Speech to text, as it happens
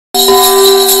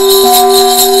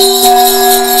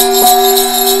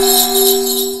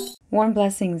Warm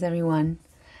blessings, everyone.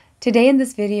 Today in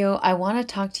this video, I want to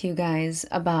talk to you guys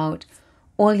about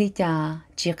Olita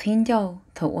Jikinjo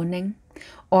Tooneng,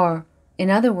 or in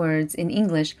other words, in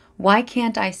English, why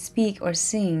can't I speak or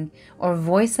sing or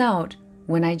voice out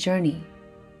when I journey?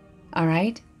 All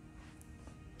right?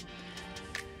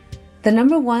 The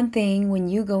number one thing when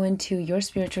you go into your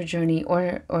spiritual journey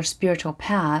or spiritual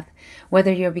path,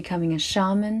 whether you're becoming a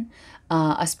shaman,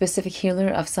 a specific healer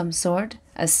of some sort,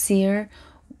 a seer,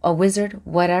 a wizard,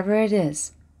 whatever it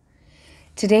is.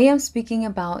 Today I'm speaking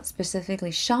about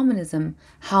specifically shamanism.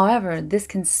 However, this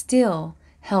can still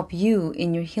help you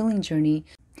in your healing journey,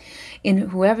 in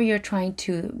whoever you're trying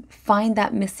to find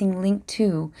that missing link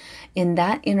to, in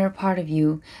that inner part of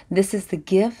you. This is the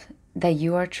gift that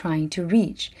you are trying to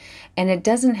reach. And it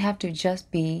doesn't have to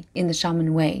just be in the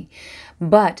shaman way,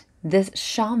 but this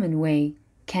shaman way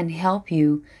can help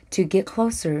you to get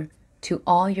closer to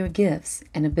all your gifts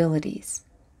and abilities.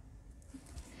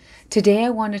 Today I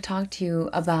want to talk to you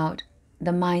about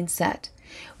the mindset.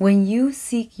 When you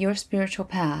seek your spiritual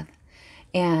path,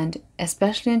 and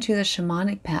especially into the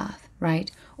shamanic path, right,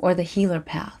 or the healer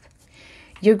path,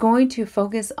 you're going to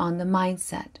focus on the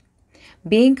mindset.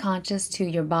 Being conscious to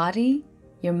your body,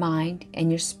 your mind, and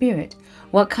your spirit.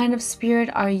 What kind of spirit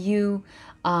are you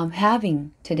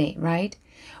having today, right?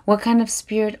 What kind of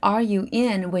spirit are you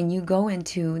in when you go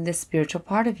into this spiritual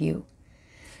part of you?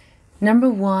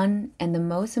 Number one, and the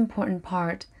most important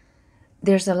part,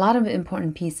 there's a lot of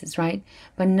important pieces, right?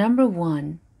 But number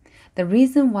one, the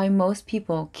reason why most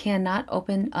people cannot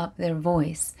open up their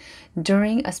voice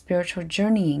during a spiritual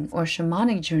journeying or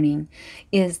shamanic journeying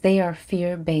is they are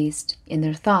fear-based in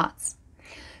their thoughts.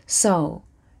 So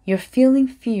you're feeling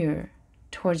fear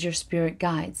towards your spirit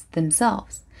guides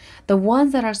themselves. The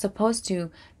ones that are supposed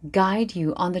to guide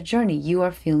you on the journey, you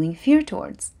are feeling fear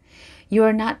towards. You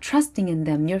are not trusting in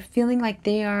them. You're feeling like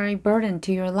they are a burden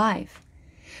to your life.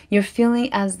 You're feeling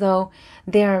as though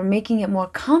they are making it more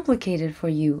complicated for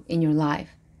you in your life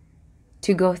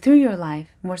to go through your life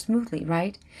more smoothly,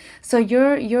 right? So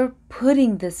you're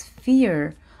putting this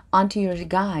fear onto your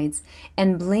guides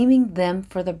and blaming them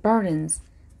for the burdens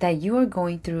that you are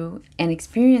going through and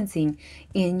experiencing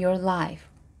in your life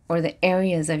or the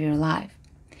areas of your life.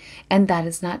 And that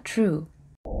is not true.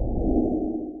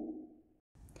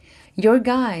 Your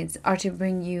guides are to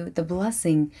bring you the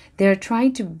blessing. They're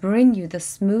trying to bring you the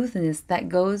smoothness that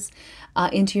goes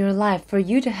into your life for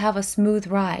you to have a smooth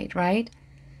ride, right?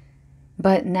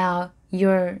 But now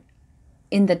you're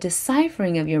in the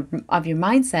deciphering of your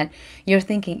mindset. You're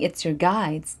thinking it's your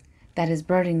guides that is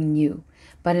burdening you.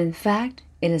 But in fact,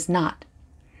 it is not.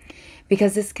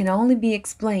 Because this can only be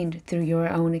explained through your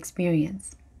own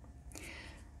experience.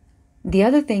 The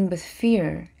other thing with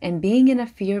fear and being in a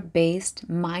fear-based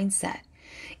mindset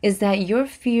is that your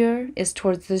fear is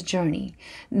towards this journey.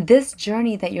 This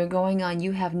journey that you're going on,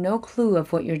 you have no clue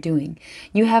of what you're doing.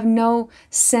 You have no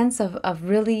sense of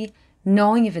really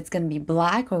knowing if it's going to be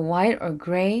black or white or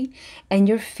gray, and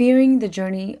you're fearing the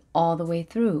journey all the way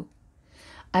through.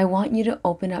 I want you to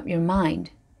open up your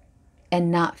mind and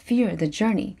not fear the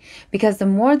journey. Because the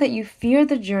more that you fear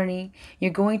the journey, you're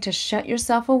going to shut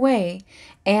yourself away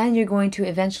and you're going to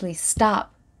eventually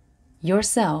stop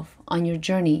yourself on your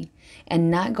journey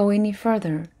and not go any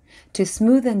further to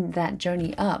smoothen that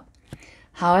journey up.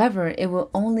 However, it will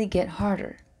only get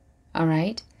harder. All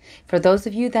right? For those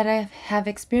of you that have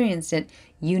experienced it,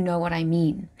 you know what I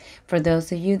mean. For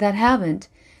those of you that haven't,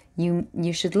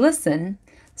 you should listen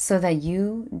so that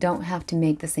you don't have to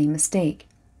make the same mistake.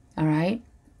 All right.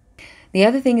 The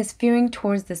other thing is fearing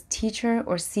towards this teacher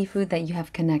or sifu that you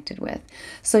have connected with.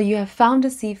 So you have found a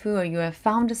sifu or you have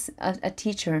found a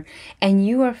teacher, and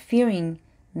you are fearing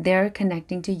they're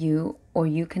connecting to you or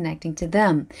you connecting to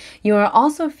them. You are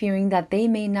also fearing that they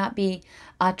may not be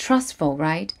trustful,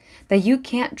 right? That you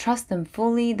can't trust them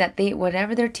fully, that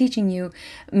whatever they're teaching you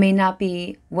may not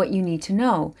be what you need to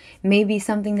know. Maybe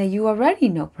something that you already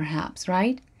know perhaps,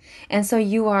 right? And so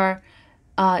you are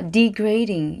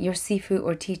degrading your sifu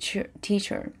or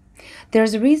teacher.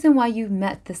 There's a reason why you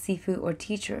met the sifu or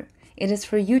teacher. It is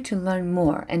for you to learn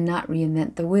more and not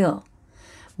reinvent the wheel.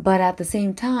 But at the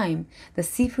same time, the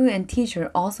sifu and teacher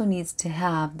also needs to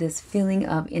have this feeling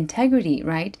of integrity,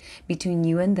 right, between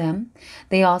you and them.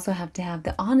 They also have to have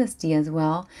the honesty as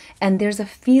well. And there's a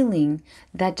feeling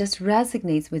that just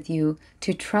resonates with you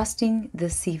to trusting the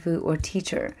sifu or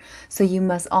teacher. So you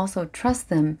must also trust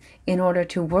them in order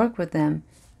to work with them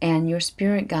and your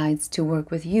spirit guides to work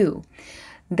with you.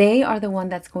 They are the one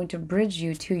that's going to bridge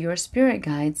you to your spirit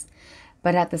guides.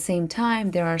 But at the same time,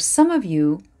 there are some of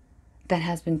you that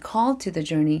has been called to the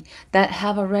journey that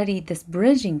have already this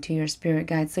bridging to your spirit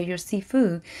guide. So your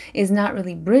Sifu is not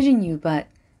really bridging you, but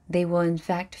they will in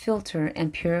fact filter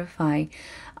and purify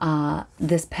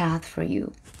this path for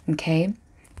you, okay?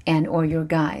 And or your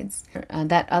guides,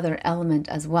 that other element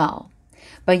as well.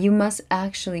 But you must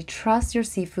actually trust your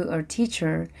Sifu or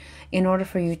teacher in order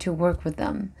for you to work with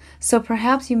them. So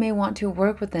perhaps you may want to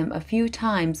work with them a few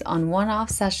times on one-off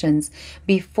sessions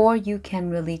before you can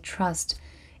really trust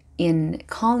in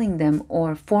calling them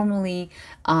or formally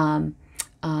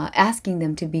asking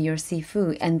them to be your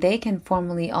Sifu, and they can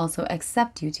formally also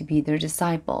accept you to be their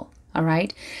disciple. All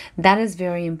right? That is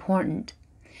very important.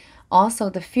 Also,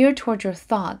 the fear toward your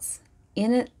thoughts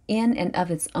in and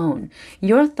of its own.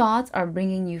 Your thoughts are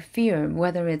bringing you fear,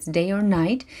 whether it's day or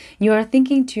night. You are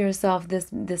thinking to yourself,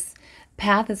 this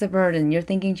path is a burden. You're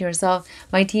thinking to yourself,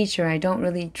 my teacher, I don't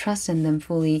really trust in them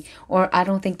fully, or I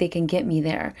don't think they can get me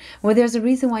there. Well, there's a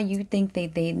reason why you think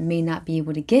they may not be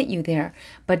able to get you there,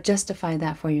 but justify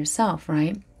that for yourself,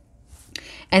 right?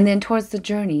 And then towards the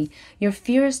journey, your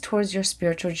fear is towards your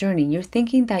spiritual journey. You're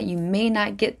thinking that you may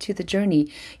not get to the journey.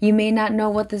 You may not know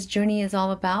what this journey is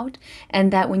all about.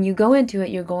 And that when you go into it,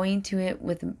 you're going to it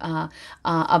with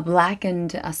a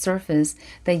blackened surface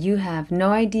that you have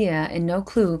no idea and no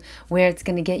clue where it's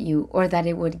going to get you, or that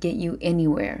it would get you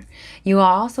anywhere. You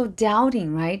are also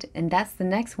doubting, right? And that's the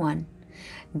next one.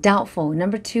 Doubtful.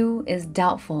 Number 2 is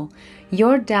doubtful.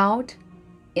 Your doubt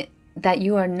that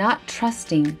you are not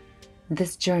trusting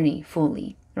this journey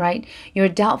fully, right? You're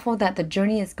doubtful that the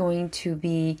journey is going to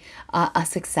be a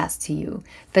success to you.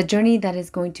 The journey that is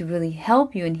going to really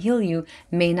help you and heal you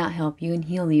may not help you and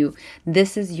heal you.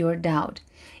 This is your doubt.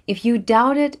 If you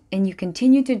doubt it and you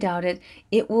continue to doubt it,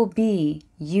 it will be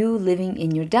you living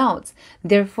in your doubts.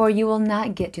 Therefore, you will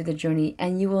not get to the journey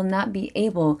and you will not be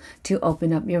able to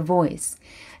open up your voice.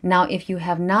 Now, if you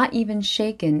have not even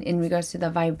shaken in regards to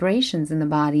the vibrations in the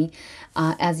body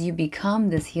as you become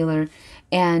this healer,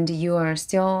 and you are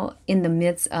still in the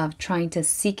midst of trying to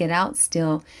seek it out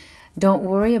still, don't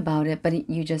worry about it, but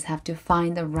you just have to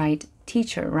find the right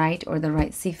teacher, right? Or the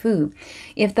right Sifu.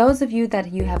 If those of you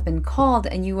that you have been called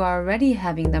and you are already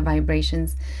having the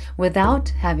vibrations without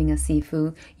having a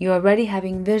Sifu, you're already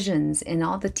having visions and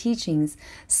all the teachings,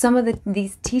 some of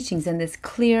these teachings and this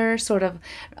clear sort of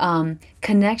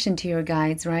connection to your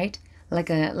guides, right? Like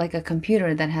a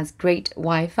computer that has great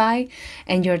Wi-Fi,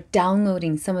 and you're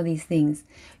downloading some of these things.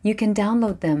 You can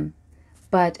download them,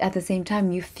 but at the same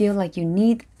time, you feel like you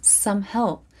need some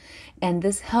help. And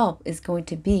this help is going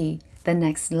to be the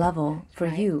next level for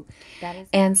you.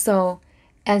 And so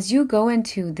as you go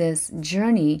into this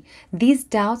journey, these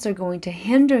doubts are going to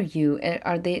hinder you.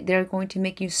 They're going to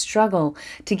make you struggle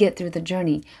to get through the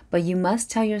journey. But you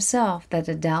must tell yourself that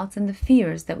the doubts and the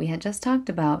fears that we had just talked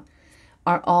about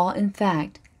are all in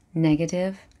fact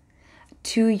negative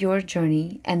to your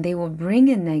journey, and they will bring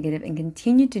in negative and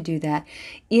continue to do that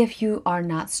if you are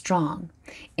not strong.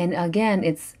 And again,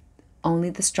 it's only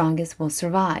the strongest will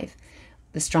survive.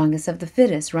 The strongest of the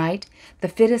fittest, right? The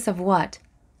fittest of what?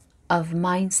 Of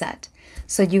mindset.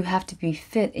 So you have to be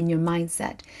fit in your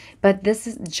mindset. But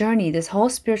this journey, this whole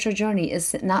spiritual journey,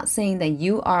 is not saying that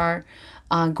you are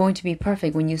going to be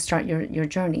perfect when you start your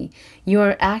journey. You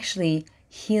are actually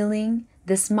healing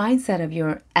this mindset of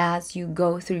yours as you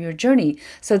go through your journey.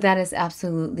 So that is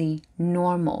absolutely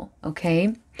normal,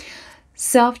 okay?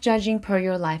 Self-judging per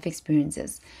your life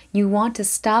experiences. You want to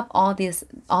stop all this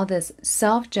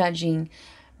self-judging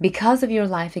because of your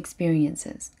life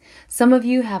experiences. Some of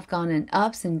you have gone in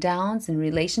ups and downs and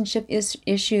relationship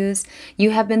issues.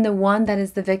 You have been the one that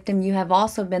is the victim. You have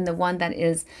also been the one that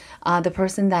is the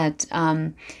person that,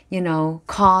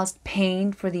 caused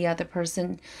pain for the other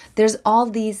person. There's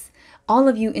all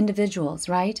of you individuals,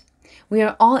 right? We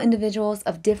are all individuals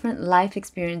of different life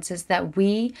experiences that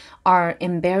we are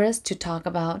embarrassed to talk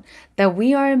about, that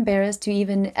we are embarrassed to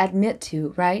even admit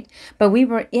to, right? But we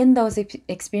were in those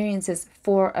experiences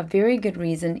for a very good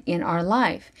reason in our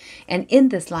life and in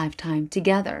this lifetime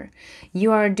together.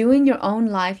 You are doing your own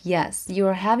life, yes. You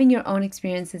are having your own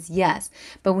experiences, yes.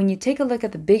 But when you take a look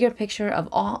at the bigger picture of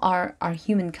all our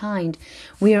humankind,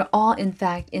 we are all in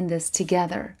fact in this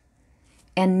together.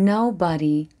 And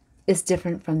nobody is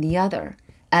different from the other,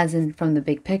 as in from the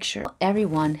big picture.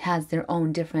 Everyone has their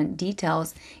own different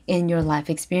details in your life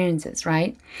experiences,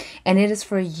 right? And it is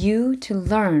for you to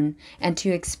learn and to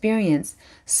experience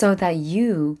so that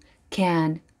you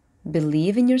can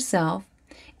believe in yourself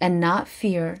and not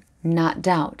fear, not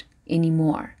doubt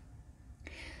anymore.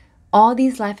 All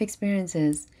these life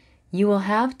experiences, you will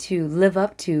have to live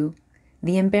up to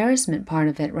the embarrassment part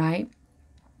of it, right?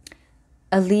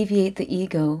 Alleviate the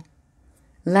ego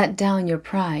let down your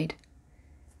pride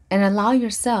and allow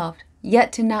yourself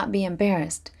yet to not be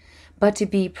embarrassed, but to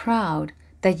be proud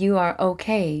that you are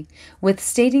okay with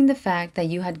stating the fact that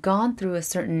you had gone through a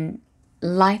certain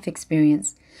life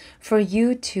experience for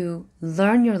you to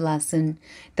learn your lesson,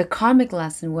 the karmic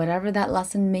lesson, whatever that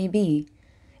lesson may be,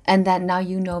 and that now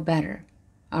you know better.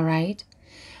 All right?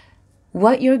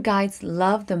 What your guides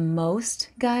love the most,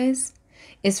 guys,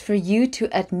 is for you to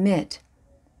admit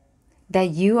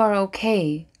that you are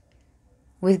okay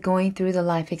with going through the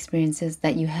life experiences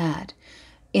that you had,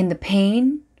 in the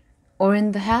pain or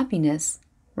in the happiness,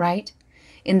 right?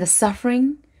 In the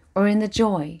suffering or in the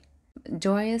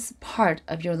joyous part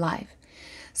of your life.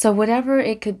 So whatever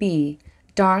it could be,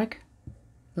 dark,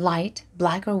 light,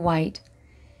 black or white,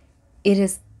 it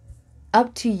is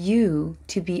up to you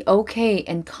to be okay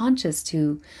and conscious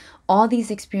to all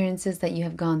these experiences that you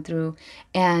have gone through,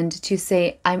 and to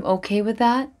say, I'm okay with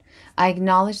that. I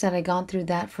acknowledge that I gone through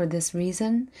that for this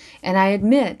reason, and I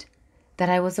admit that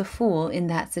I was a fool in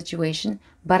that situation,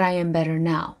 but I am better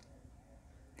now.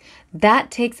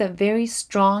 That takes a very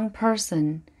strong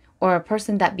person, or a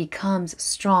person that becomes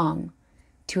strong,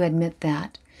 to admit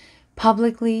that,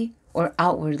 publicly or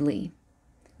outwardly,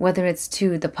 whether it's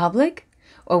to the public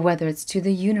or whether it's to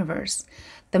the universe.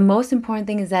 The most important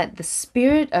thing is that the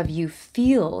spirit of you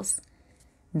feels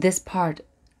this part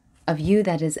of you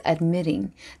that is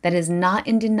admitting, that is not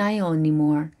in denial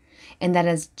anymore, and that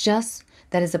is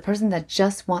a person that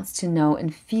just wants to know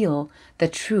and feel the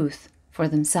truth for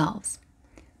themselves.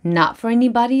 Not for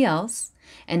anybody else,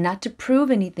 and not to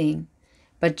prove anything,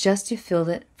 but just to feel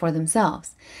it for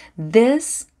themselves.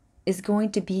 This is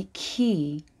going to be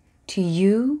key to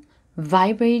you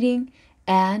vibrating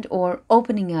and or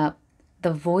opening up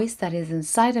the voice that is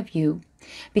inside of you.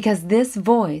 Because this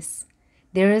voice,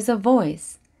 there is a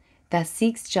voice that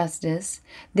seeks justice.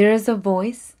 There is a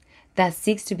voice that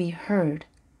seeks to be heard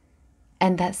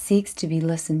and that seeks to be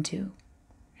listened to.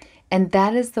 And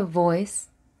that is the voice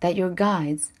that your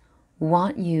guides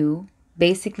want you.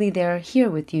 Basically, they're here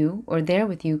with you or there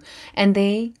with you, and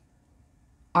they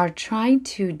are trying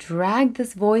to drag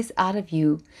this voice out of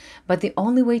you. But the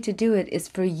only way to do it is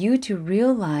for you to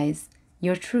realize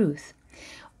your truth,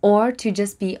 or to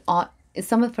just be, for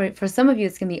some of you,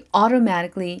 it's going to be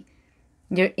automatically,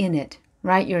 you're in it,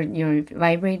 right? You're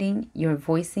vibrating, you're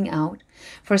voicing out.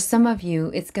 For some of you,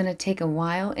 it's going to take a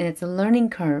while, and it's a learning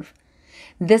curve.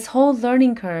 This whole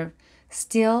learning curve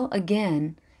still,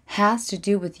 again, has to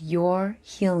do with your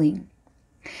healing.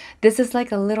 This is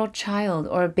like a little child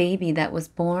or a baby that was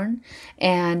born,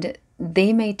 and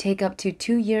they may take up to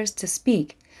 2 years to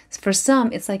speak. For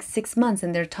some, it's like 6 months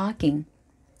and they're talking,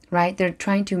 right? They're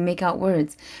trying to make out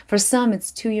words. For some,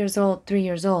 it's 2 years old, 3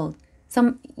 years old.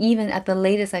 Some, even at the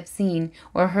latest I've seen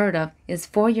or heard of, is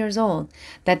 4 years old,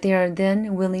 that they are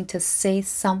then willing to say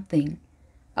something,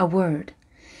 a word.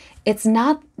 It's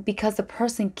not because the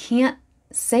person can't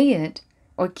say it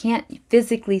or can't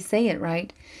physically say it,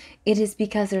 right? It is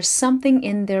because there's something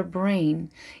in their brain,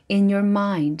 in your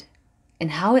mind,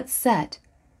 and how it's set,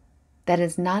 that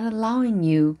is not allowing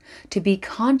you to be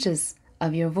conscious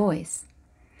of your voice.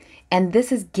 And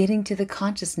this is getting to the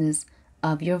consciousness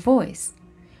of your voice.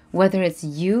 Whether it's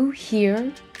you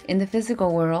here in the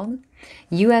physical world,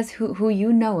 you as who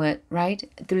you know it, right?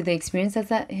 Through the experiences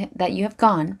that you have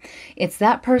gone, it's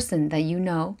that person that you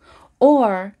know,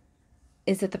 or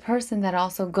is it the person that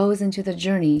also goes into the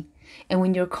journey, and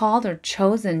when you're called or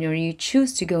chosen, or you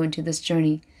choose to go into this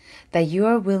journey, that you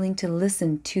are willing to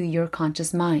listen to your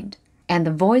conscious mind and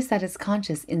the voice that is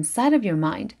conscious inside of your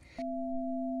mind,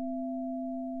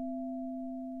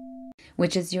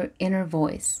 which is your inner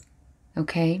voice,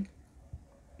 okay?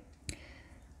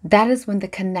 That is when the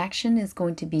connection is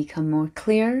going to become more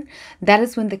clear. That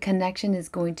is when the connection is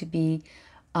going to be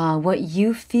what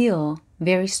you feel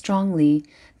very strongly,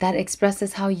 that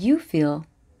expresses how you feel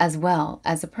as well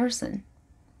as a person.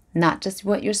 Not just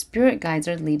what your spirit guides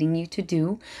are leading you to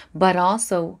do, but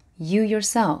also you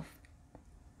yourself.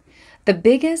 The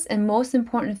biggest and most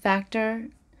important factor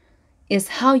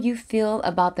is how you feel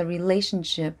about the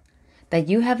relationship that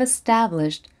you have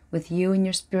established with you and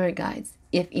your spirit guides,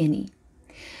 if any.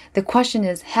 The question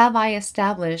is, have I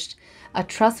established a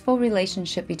trustful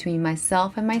relationship between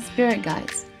myself and my spirit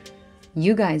guides?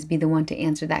 You guys be the one to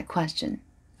answer that question,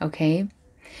 okay?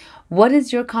 What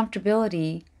is your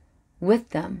comfortability with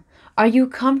them? Are you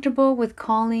comfortable with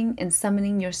calling and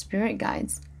summoning your spirit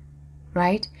guides,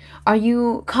 right? Are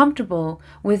you comfortable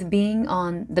with being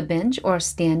on the bench or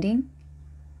standing?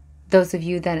 Those of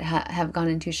you that have gone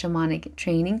into shamanic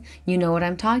training, you know what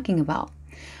I'm talking about.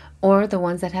 Or the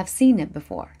ones that have seen it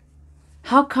before.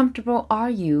 How comfortable are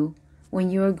you when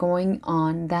you are going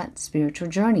on that spiritual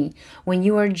journey, when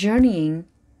you are journeying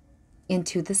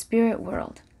into the spirit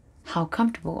world? How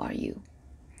comfortable are you?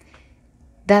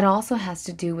 That also has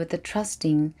to do with the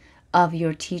trusting of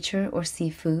your teacher or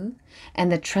Sifu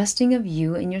and the trusting of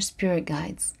you and your spirit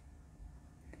guides.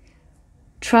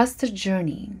 Trust the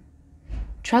journey.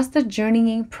 Trust the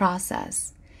journeying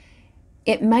process.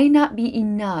 It might not be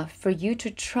enough for you to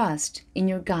trust in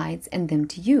your guides and them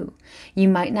to you. You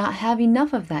might not have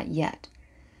enough of that yet.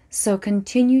 So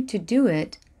continue to do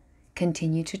it.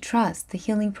 Continue to trust the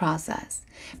healing process,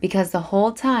 because the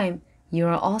whole time you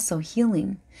are also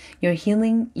healing. You're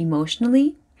healing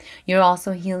emotionally. You're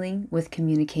also healing with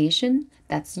communication.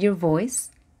 That's your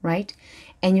voice, right?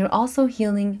 And you're also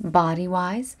healing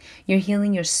body-wise. You're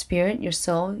healing your spirit, your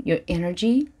soul, your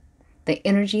energy, the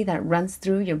energy that runs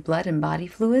through your blood and body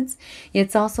fluids.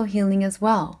 It's also healing as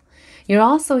well. You're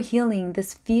also healing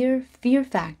this fear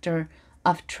factor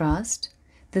of trust,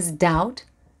 this doubt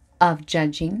of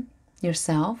judging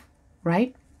yourself,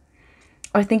 right?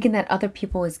 Or thinking that other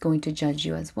people is going to judge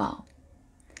you as well.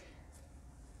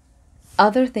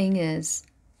 Other thing is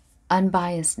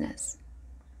unbiasedness.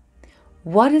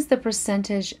 What is the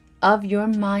percentage of your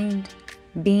mind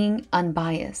being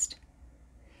unbiased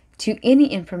to any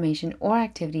information or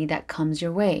activity that comes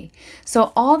your way?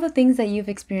 So all the things that you've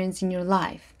experienced in your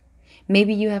life,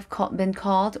 maybe you have been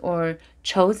called or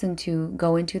chosen to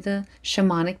go into the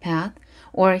shamanic path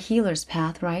or a healer's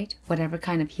path, right? Whatever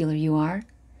kind of healer you are.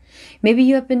 Maybe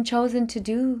you have been chosen to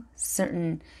do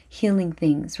certain healing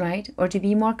things, right? Or to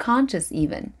be more conscious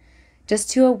even.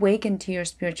 Just to awaken to your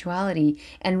spirituality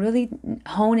and really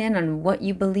hone in on what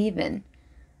you believe in.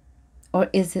 Or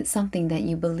is it something that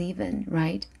you believe in,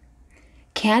 right?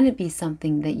 Can it be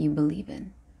something that you believe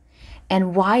in?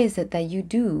 And why is it that you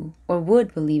do or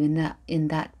would believe in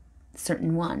that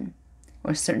certain one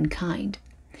or certain kind?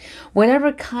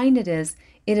 Whatever kind it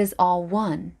is all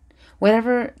one.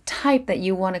 Whatever type that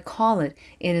you want to call it,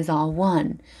 it is all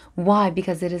one. Why?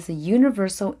 Because it is a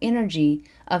universal energy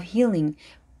of healing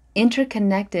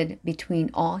interconnected between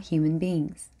all human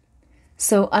beings.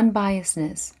 So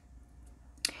unbiasedness.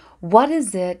 What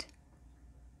is it?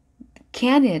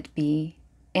 Can it be?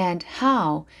 And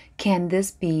how can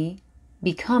this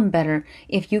become better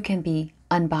if you can be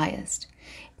unbiased?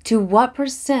 To what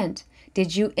percent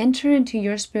did you enter into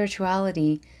your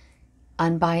spirituality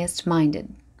unbiased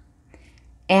minded?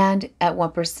 And at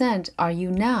what percent are you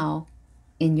now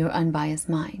in your unbiased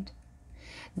mind?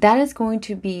 That is going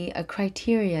to be a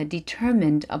criteria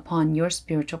determined upon your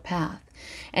spiritual path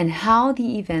and how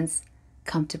the events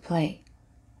come to play.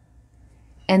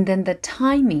 And then the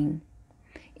timing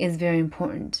is very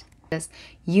important.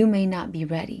 You may not be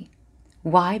ready.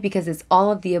 Why? Because it's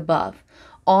all of the above.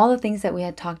 All the things that we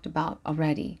had talked about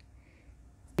already.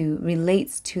 It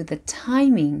relates to the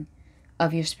timing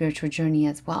of your spiritual journey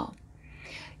as well.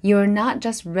 You're not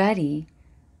just ready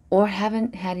or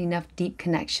haven't had enough deep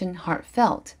connection,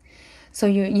 heartfelt. So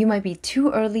you might be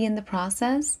too early in the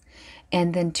process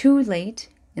and then too late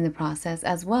in the process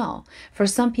as well. For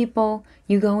some people,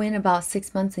 you go in about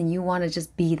 6 months and you want to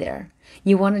just be there.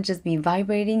 You want to just be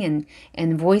vibrating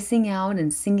and voicing out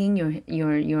and singing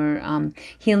your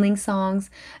healing songs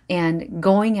and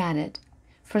going at it.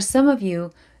 For some of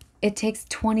you, it takes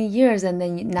 20 years and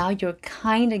then now you're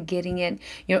kind of getting it.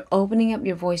 You're opening up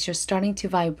your voice. You're starting to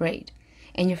vibrate.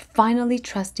 And you're finally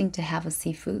trusting to have a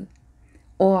Sifu.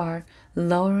 Or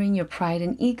lowering your pride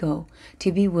and ego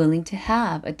to be willing to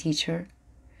have a teacher.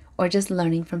 Or just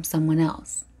learning from someone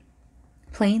else.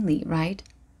 Plainly, right?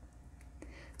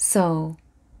 So,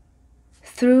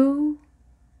 through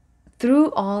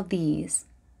all these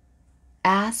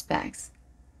aspects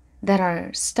that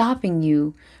are stopping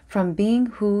you from being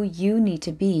who you need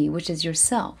to be, which is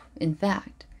yourself, in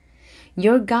fact.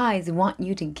 Your guides want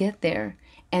you to get there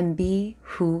and be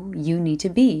who you need to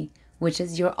be, which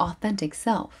is your authentic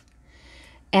self.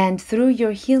 And through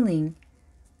your healing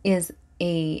is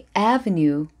an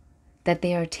avenue that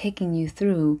they are taking you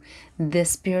through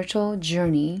this spiritual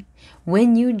journey.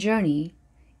 When you journey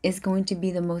is going to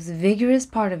be the most vigorous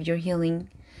part of your healing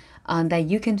that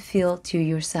you can feel to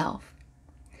yourself.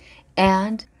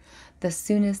 And the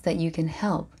soonest that you can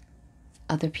help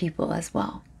other people as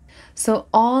well. So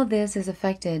all this is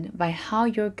affected by how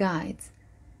your guides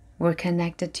were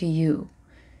connected to you.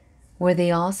 Were they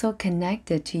also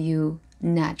connected to you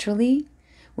naturally,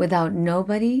 without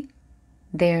nobody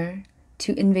there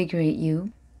to invigorate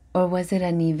you? Or was it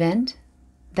an event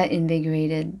that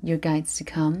invigorated your guides to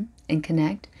come and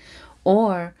connect?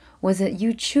 Or was it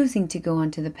you choosing to go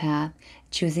onto the path,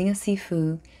 choosing a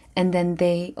Sifu, and then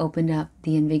they opened up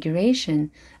the invigoration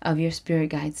of your spirit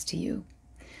guides to you?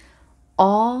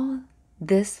 all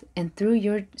this and through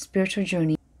your spiritual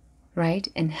journey, right?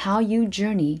 And how you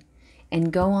journey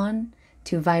and go on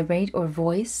to vibrate or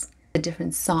voice the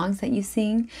different songs that you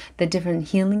sing, the different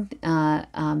healing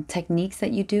techniques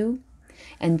that you do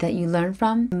and that you learn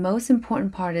from. The most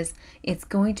important part is it's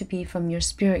going to be from your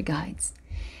spirit guides.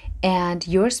 And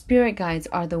your spirit guides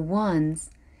are the ones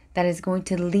that is going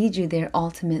to lead you there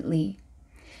ultimately.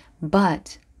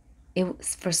 But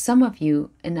for some of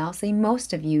you, and I'll say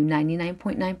most of you,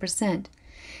 99.9%,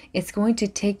 it's going to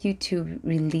take you to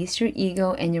release your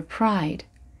ego and your pride,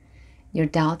 your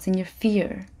doubts and your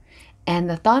fear, and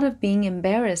the thought of being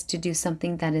embarrassed to do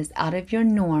something that is out of your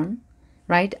norm,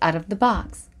 right, out of the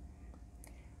box.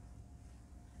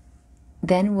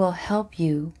 Then will help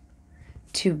you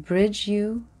to bridge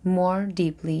you more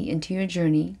deeply into your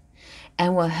journey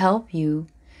and will help you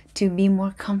to be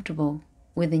more comfortable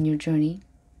within your journey.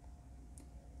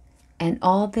 And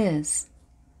all this,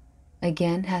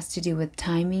 again, has to do with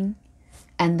timing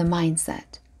and the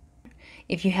mindset.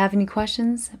 If you have any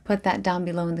questions, put that down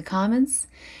below in the comments.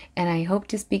 And I hope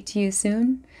to speak to you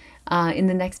soon in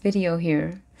the next video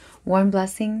here. Warm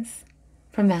blessings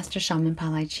from Master Shaman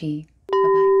Palai Qhib.